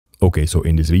Okay, so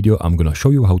in this video, I'm gonna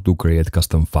show you how to create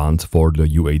custom fonts for the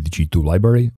u8g2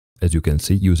 library, as you can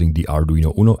see using the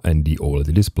Arduino UNO and the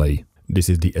OLED display. This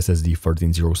is the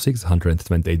SSD1306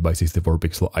 128 by 64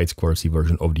 pixel I2C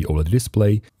version of the OLED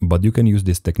display, but you can use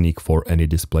this technique for any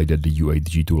display that the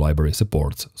u8g2 library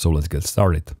supports. So let's get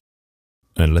started.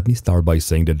 And let me start by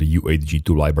saying that the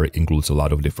u8g2 library includes a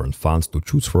lot of different fonts to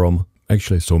choose from.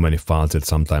 Actually, so many fonts that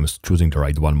sometimes choosing the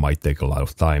right one might take a lot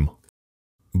of time.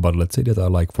 But let's say that I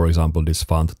like, for example, this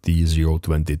font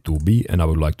T022B and I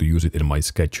would like to use it in my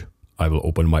sketch. I will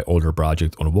open my older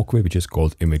project on Walkway, which is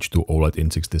called Image to OLED in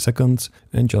 60 seconds,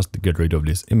 and just get rid of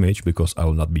this image because I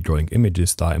will not be drawing image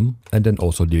this time, and then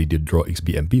also delete the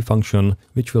drawXBMP function,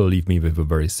 which will leave me with a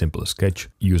very simple sketch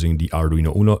using the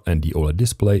Arduino UNO and the OLED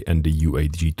display and the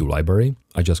u8g2 library.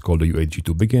 I just call the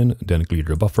u8g2 begin, then clear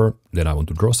the buffer, then I want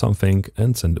to draw something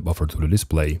and send the buffer to the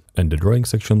display, and the drawing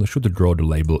section should draw the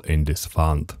label in this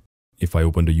font. If I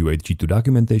open the u8g2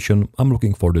 documentation, I'm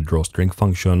looking for the drawString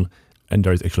function, and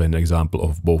there is actually an example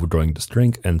of both drawing the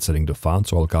string and setting the font,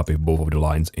 so I'll copy both of the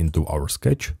lines into our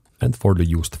sketch. And for the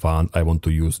used font, I want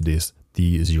to use this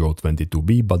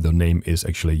T022B, but the name is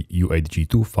actually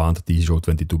u8g2 font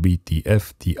T022B,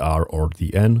 TF, TR or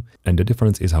TN. And the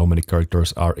difference is how many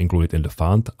characters are included in the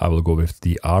font. I will go with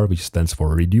TR, which stands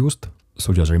for reduced.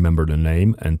 So just remember the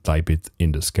name and type it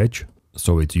in the sketch.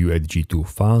 So it's u8g2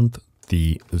 font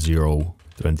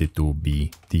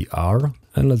T022B, TR.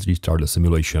 And let's restart the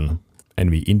simulation. And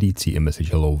we indeed see a message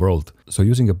hello world. So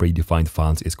using a predefined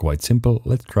fonts is quite simple.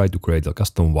 Let's try to create a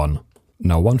custom one.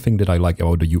 Now one thing that I like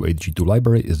about the u8g2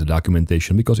 library is the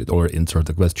documentation, because it already inserts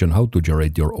a question how to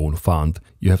generate your own font.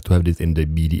 You have to have this in the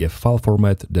PDF file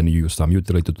format, then you use some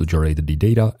utility to generate the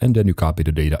data, and then you copy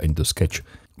the data into Sketch.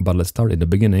 But let's start in the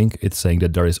beginning. It's saying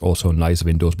that there is also a nice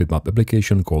Windows bitmap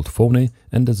application called Phony,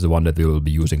 and that's the one that we will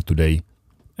be using today.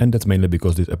 And that's mainly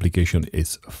because this application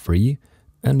is free,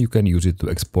 and you can use it to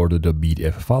export the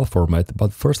PDF file format,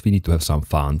 but first we need to have some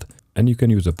font. And you can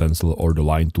use a pencil or the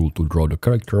line tool to draw the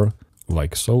character,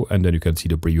 like so, and then you can see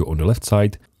the preview on the left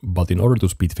side. But in order to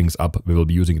speed things up, we will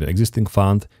be using the existing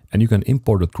font, and you can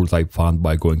import the TrueType font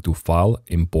by going to File,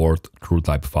 Import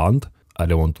TrueType font. I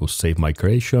don't want to save my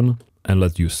creation. And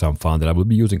let's use some font that I will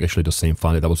be using, actually the same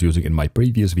font that I was using in my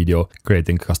previous video,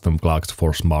 creating custom clocks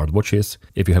for smartwatches.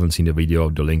 If you haven't seen the video,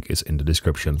 the link is in the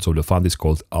description. So the font is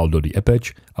called Aldo the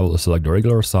Apache. I will select the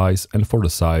regular size, and for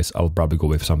the size, I'll probably go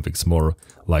with something smaller,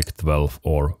 like 12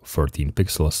 or 13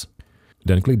 pixels.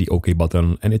 Then click the OK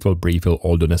button, and it will pre-fill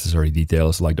all the necessary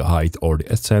details like the height or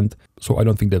the accent. So I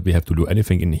don't think that we have to do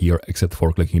anything in here except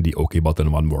for clicking the OK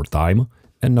button one more time.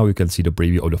 And now you can see the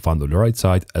preview of the font on the right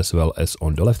side as well as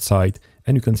on the left side,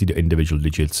 and you can see the individual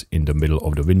digits in the middle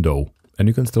of the window. And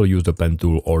you can still use the pen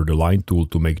tool or the line tool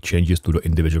to make changes to the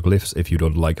individual glyphs if you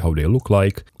don't like how they look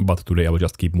like. But today I will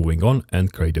just keep moving on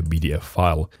and create a PDF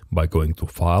file by going to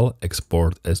File,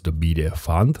 Export as the PDF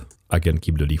font. I can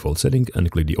keep the default setting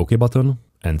and click the OK button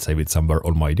and save it somewhere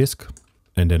on my disk.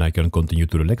 And then I can continue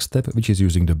to the next step, which is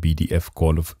using the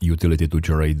BDF-conf utility to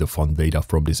generate the font data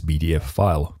from this PDF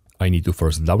file. I need to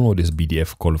first download this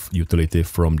BDF-conf utility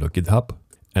from the GitHub,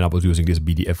 and I was using this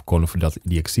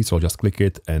bdf-conf.exe, so I'll just click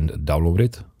it and download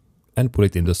it and put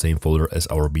it in the same folder as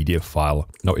our BDF file.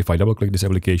 Now if I double click this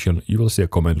application, you will see a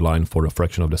command line for a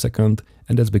fraction of the second,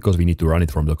 and that's because we need to run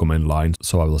it from the command line.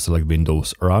 So I will select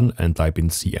Windows Run and type in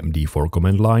cmd for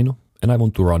command line, and I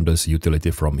want to run this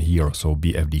utility from here, so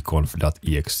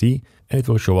bfdconf.exe, and it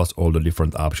will show us all the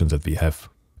different options that we have.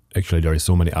 Actually, there is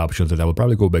so many options that I will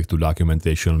probably go back to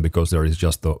documentation because there is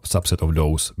just a subset of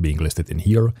those being listed in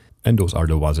here, and those are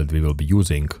the ones that we will be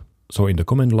using. So in the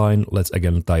command line, let's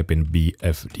again type in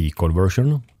bfd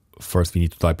conversion. First we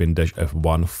need to type in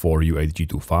 -F1 for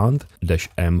u8g2 font,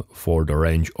 -M for the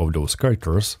range of those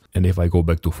characters. And if I go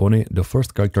back to Phony, the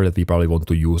first character that we probably want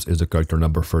to use is the character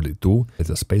number 32. It's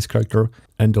a space character,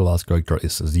 and the last character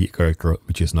is Z character,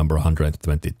 which is number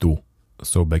 122.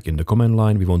 So back in the command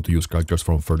line, we want to use characters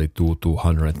from 32 to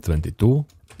 122.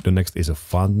 The next is a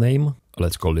font name.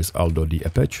 Let's call this Aldo the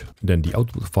Apache. Then the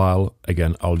output file,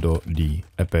 again Aldo the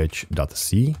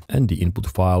Apache.c, and the input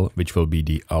file, which will be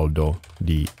the Aldo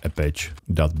the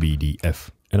Apache.bdf.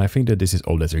 And I think that this is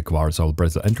all that's required, so I'll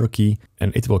press the Enter key,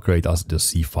 and it will create us the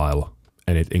C file.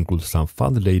 And it includes some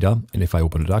font data, and if I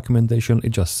open the documentation,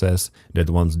 it just says that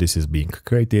once this is being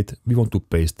created, we want to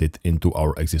paste it into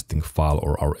our existing file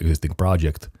or our existing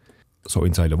project. So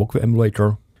inside the Walkway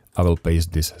emulator, I will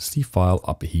paste this C file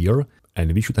up here,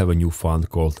 and we should have a new font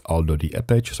called Aldo the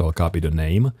Apache, so I'll copy the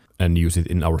name and use it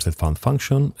in our setFont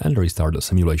function and restart the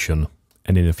simulation.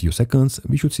 And in a few seconds,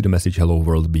 we should see the message hello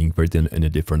world being written in a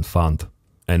different font.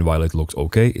 And while it looks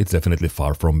okay, it's definitely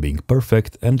far from being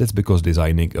perfect, and that's because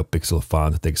designing a pixel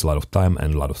font takes a lot of time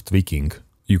and a lot of tweaking.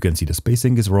 You can see the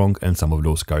spacing is wrong and some of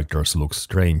those characters look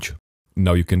strange.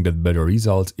 Now you can get better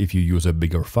results if you use a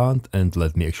bigger font, and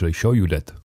let me actually show you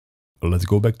that. Let's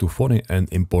go back to Phony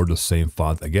and import the same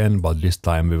font again, but this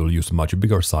time we will use much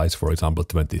bigger size, for example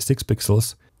 26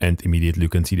 pixels, and immediately you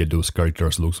can see that those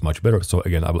characters looks much better. So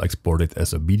again, I will export it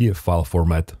as a PDF file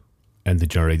format and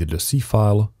generate the C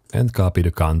file and copy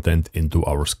the content into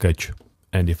our sketch.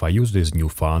 And if I use this new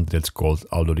font that's called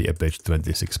Arduino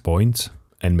 26 points,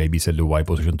 and maybe set the Y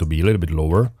position to be a little bit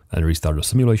lower and restart the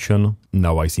simulation,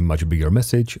 now I see much bigger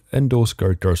message and those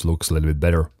characters looks a little bit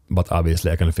better. But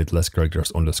obviously I can fit less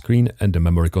characters on the screen and the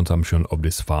memory consumption of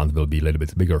this font will be a little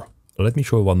bit bigger. Let me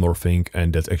show you one more thing,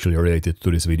 and that's actually related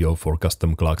to this video for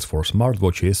custom clocks for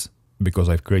smartwatches, because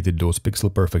I've created those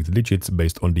pixel perfect digits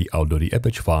based on the Arduino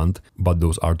UNO font, but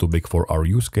those are too big for our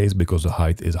use case because the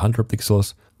height is 100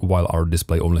 pixels, while our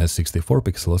display only has 64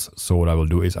 pixels. So what I will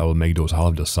do is I will make those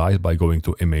half the size by going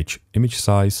to image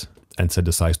size, and set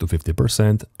the size to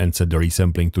 50%, and set the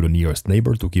resampling to the nearest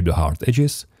neighbor to keep the hard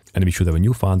edges. And we should have a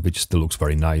new font which still looks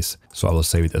very nice. So I will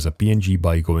save it as a PNG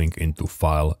by going into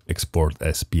File, Export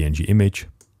as PNG image,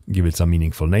 give it some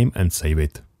meaningful name and save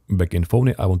it. Back in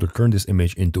Phony, I want to turn this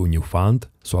image into a new font,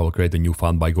 so I will create a new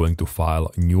font by going to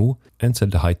File, New, and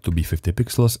set the height to be 50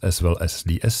 pixels as well as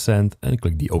the Ascent, and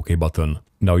click the OK button.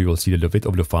 Now you will see that the width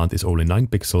of the font is only 9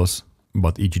 pixels,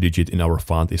 but each digit in our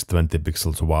font is 20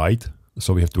 pixels wide,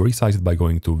 so we have to resize it by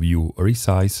going to View,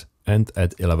 Resize, and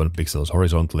add 11 pixels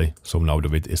horizontally, so now the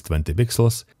width is 20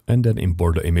 pixels, and then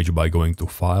import the image by going to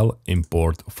File,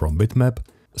 Import from Bitmap,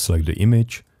 select the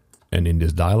image, and in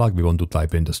this dialog we want to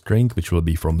type in the string, which will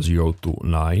be from 0 to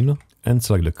 9, and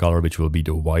select the color, which will be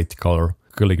the white color.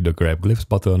 Click the Grab Glyphs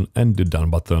button and the Done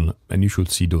button, and you should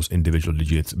see those individual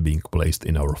digits being placed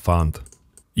in our font.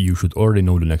 You should already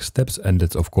know the next steps, and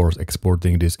that's of course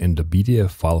exporting this in the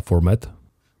PDF file format,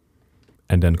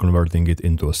 and then converting it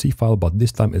into a C file, but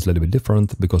this time it's a little bit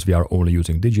different because we are only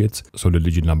using digits. So the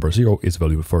digit number 0 is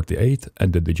value 38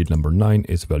 and the digit number 9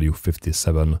 is value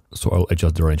 57. So I'll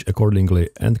adjust the range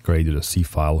accordingly and create a C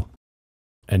file.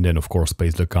 And then of course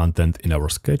paste the content in our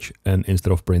sketch, and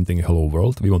instead of printing hello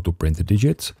world, we want to print the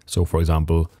digits. So for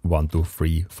example 1, 2,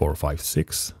 3, 4, 5,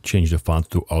 6. Change the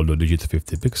font to all the digits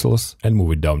 50 pixels and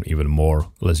move it down even more.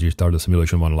 Let's restart the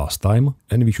simulation one last time,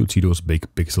 and we should see those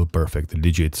big pixel perfect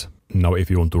digits. Now if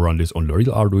you want to run this on the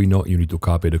real Arduino, you need to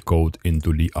copy the code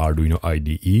into the Arduino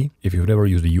IDE. If you've never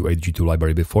used the u8g2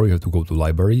 library before, you have to go to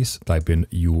Libraries, type in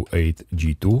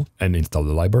u8g2 and install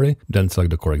the library. Then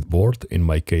select the correct board, in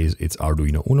my case it's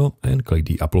Arduino UNO, and click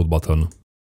the Upload button.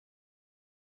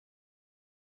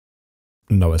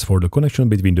 Now as for the connection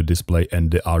between the display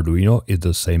and the Arduino, it's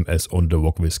the same as on the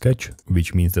walk with sketch,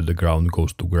 which means that the ground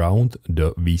goes to ground,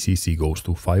 the VCC goes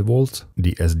to 5 volts,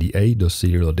 the SDA, the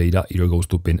serial data, either goes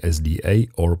to pin SDA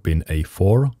or pin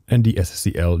A4, and the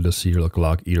SCL, the serial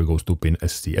clock, either goes to pin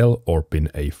SCL or pin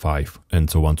A5. And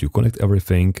so once you connect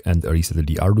everything and reset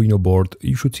the Arduino board,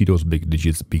 you should see those big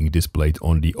digits being displayed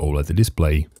on the OLED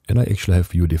display. And I actually have a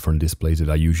few different displays that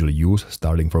I usually use,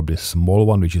 starting from this small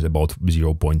one, which is about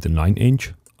 0.9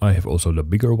 inch. I have also the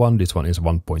bigger one, this one is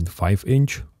 1.5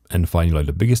 inch. And finally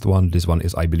the biggest one, this one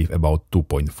is I believe about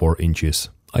 2.4 inches.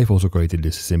 I've also created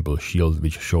this simple shield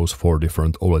which shows 4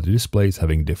 different OLED displays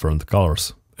having different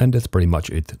colors. And that's pretty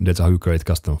much it. That's how you create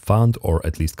custom font, or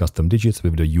at least custom digits,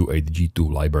 with the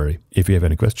u8g2 library. If you have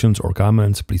any questions or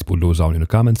comments, please put those down in the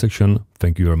comment section.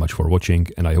 Thank you very much for watching,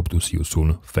 and I hope to see you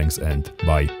soon. Thanks and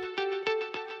bye.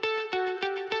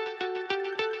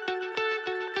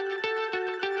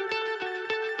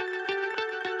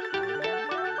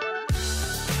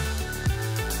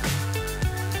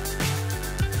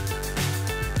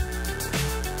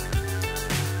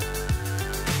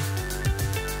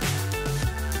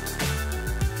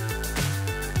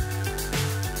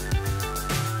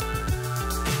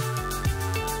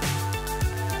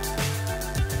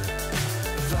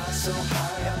 So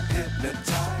high I'm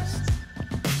hypnotized.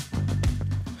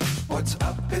 What's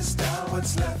up is down,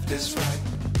 what's left is right.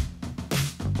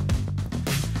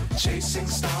 Chasing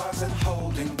stars and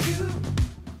holding you.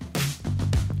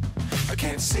 I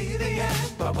can't see the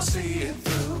end, but we'll see it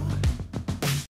through.